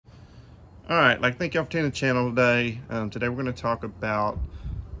All right, thank y'all for tuning the channel today. Today we're going to talk about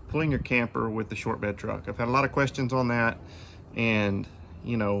pulling your camper with the short bed truck. I've had a lot of questions on that, and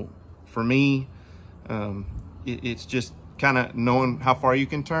you know, for me, it's just kind of knowing how far you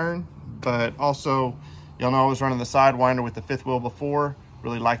can turn, but also, y'all know I was running the Sidewinder with the fifth wheel before.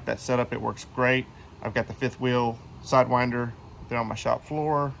 Really like that setup, it works great. I've got the fifth wheel Sidewinder there on my shop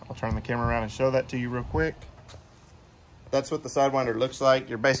floor. I'll turn the camera around and show that to you real quick. That's what the Sidewinder looks like.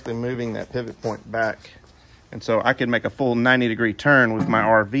 You're basically moving that pivot point back. And so I could make a full 90-degree turn with my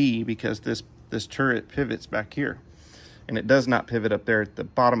RV because this turret pivots back here. And it does not pivot up there at the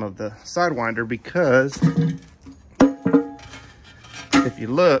bottom of the Sidewinder because if you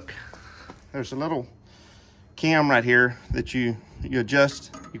look, there's a little cam right here that you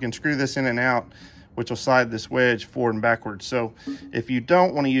adjust. You can screw this in and out, which will slide this wedge forward and backwards. So if you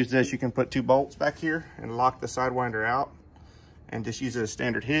don't want to use this, you can put 2 bolts back here and lock the Sidewinder out and just use it as a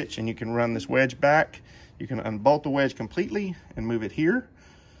standard hitch, and you can run this wedge back. You can unbolt the wedge completely and move it here,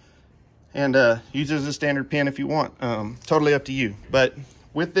 and use it as a standard pin if you want. Totally up to you. But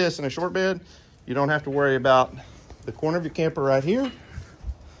with this in a short bed, you don't have to worry about the corner of your camper right here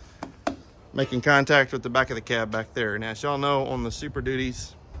making contact with the back of the cab back there. And as y'all know, on the Super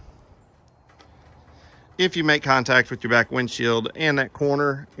Duties, if you make contact with your back windshield and that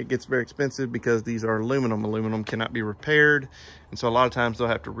corner, it gets very expensive because these are aluminum. Aluminum cannot be repaired. And so a lot of times they'll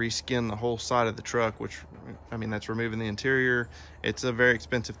have to reskin the whole side of the truck, which, I mean, that's removing the interior. It's a very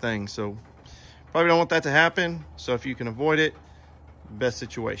expensive thing. So probably don't want that to happen. So if you can avoid it, best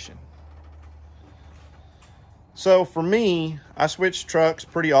situation. So for me, I switch trucks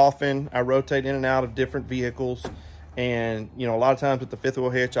pretty often. I rotate in and out of different vehicles. And, you know, a lot of times with the fifth wheel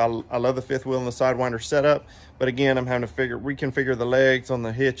hitch, I love the fifth wheel and the Sidewinder setup. But again, I'm having to reconfigure the legs on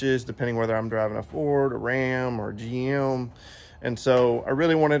the hitches, depending whether I'm driving a Ford, a Ram, or a GM. And so I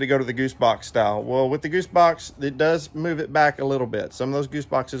really wanted to go to the Goosebox style. Well, with the Goosebox, it does move it back a little bit. Some of those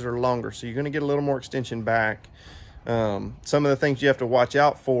Gooseboxes are longer, so you're going to get a little more extension back. Some of the things you have to watch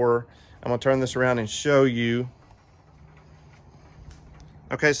out for, I'm going to turn this around and show you.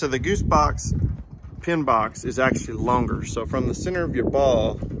 Okay, so the Goosebox pin box is actually longer. So from the center of your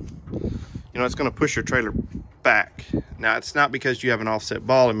ball, you know, it's going to push your trailer back. Now, it's not because you have an offset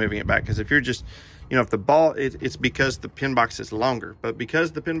ball and moving it back, because if you're just, you know, if the ball, it's because the pin box is longer. But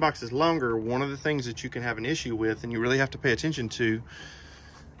because the pin box is longer, one of the things that you can have an issue with and you really have to pay attention to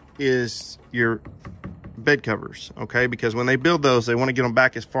is your bed covers, okay? Because when they build those, they want to get them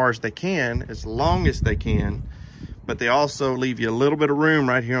back as far as they can, as long as they can, but they also leave you a little bit of room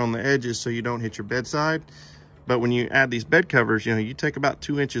right here on the edges so you don't hit your bedside. But when you add these bed covers, you know, you take about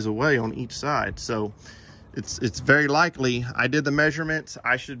 2 inches away on each side. So it's very likely, I did the measurements,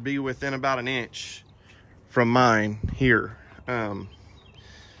 I should be within about 1 inch from mine here.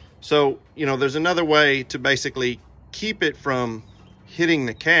 So, you know, there's another way to basically keep it from hitting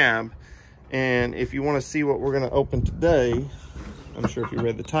the cab. And if you want to see what we're going to open today, I'm sure if you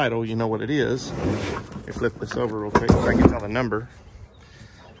read the title, you know what it is. Let me flip this over real quick so I can tell the number.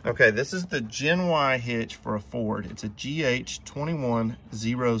 Okay, this is the Gen Y hitch for a Ford. It's a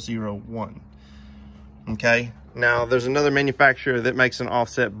GH-21001. Okay, now there's another manufacturer that makes an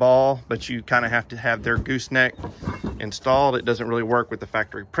offset ball, but you kind of have to have their gooseneck installed. It doesn't really work with the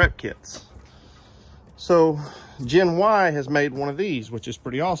factory prep kits. So Gen Y has made one of these, which is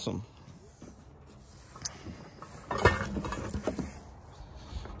pretty awesome.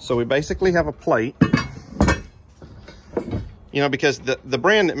 So we basically have a plate, you know, because the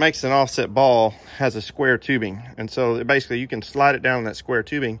brand that makes an offset ball has a square tubing. And so basically you can slide it down that square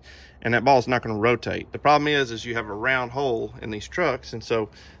tubing and that ball is not going to rotate. The problem is you have a round hole in these trucks. And so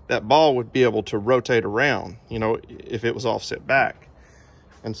that ball would be able to rotate around, you know, if it was offset back.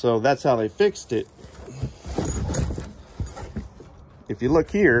 And so that's how they fixed it. If you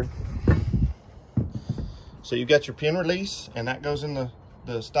look here, so you got your pin release and that goes in the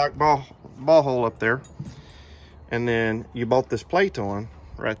stock ball hole up there, and then you bolt this plate on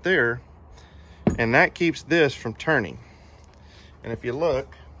right there, and that keeps this from turning. And if you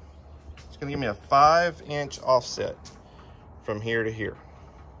look, it's going to give me a 5-inch offset from here to here.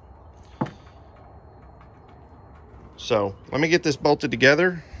 So let me get this bolted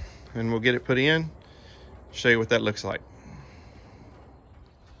together and we'll get it put in, show you what that looks like.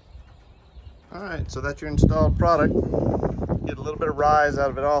 All right, so that's your installed product. Get a little bit of rise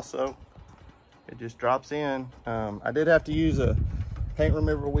out of it also. It just drops in. I did have to use a paint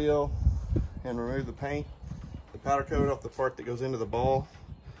remover wheel and remove the paint, the powder coat off the part that goes into the ball,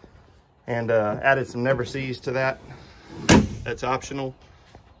 and added some Never Sees to that. That's optional,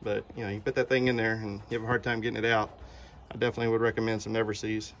 but you know, you put that thing in there and you have a hard time getting it out. I definitely would recommend some Never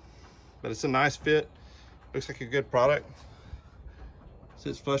Sees. but it's a nice fit. Looks like a good product.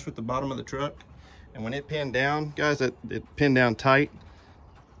 Sits flush with the bottom of the truck. And when it pinned down, guys, it pinned down tight.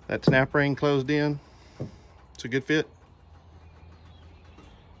 That snap ring closed in. It's a good fit.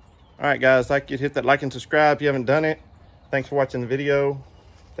 All right, guys, like you hit that like and subscribe if you haven't done it. Thanks for watching the video.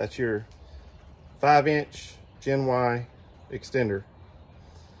 That's your 5-inch Gen Y extender.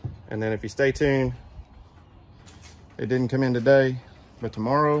 And then if you stay tuned, it didn't come in today, but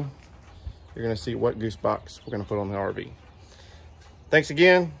tomorrow you're gonna see what goose box we're gonna put on the RV. Thanks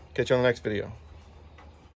again. Catch you on the next video.